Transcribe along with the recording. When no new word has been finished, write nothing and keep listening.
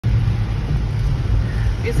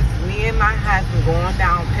This is me and my husband going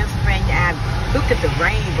down Pennsylvania Avenue. Look at the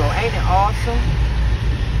rainbow. Ain't it awesome?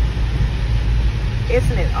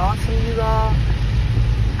 Isn't it awesome, you all?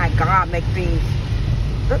 How God make things.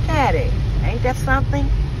 Look at it. Ain't that something?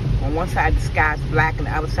 On one side the sky is black and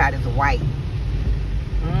the other side is white.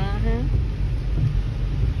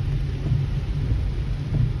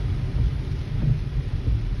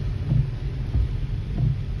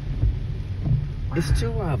 It's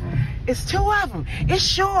two of them. It's two of them. It's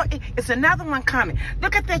sure. It's another one coming.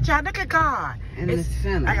 Look at that, y'all. Look at God. In the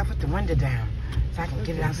center. I gotta put the window down so I can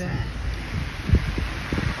get it outside.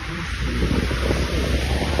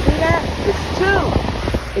 See that?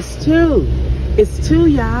 It's two. It's two,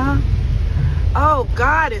 y'all. Oh,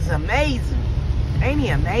 God is amazing. Ain't he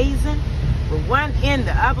amazing? With one end,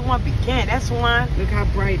 the other one began. That's one. Look how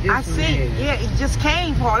bright this one is. I see. Yeah, it just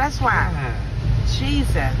came, Paul. That's why.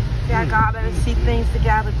 Jesus. Yeah, God let us see things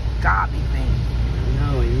together. Godly things.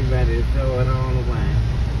 No, you better throw it all away.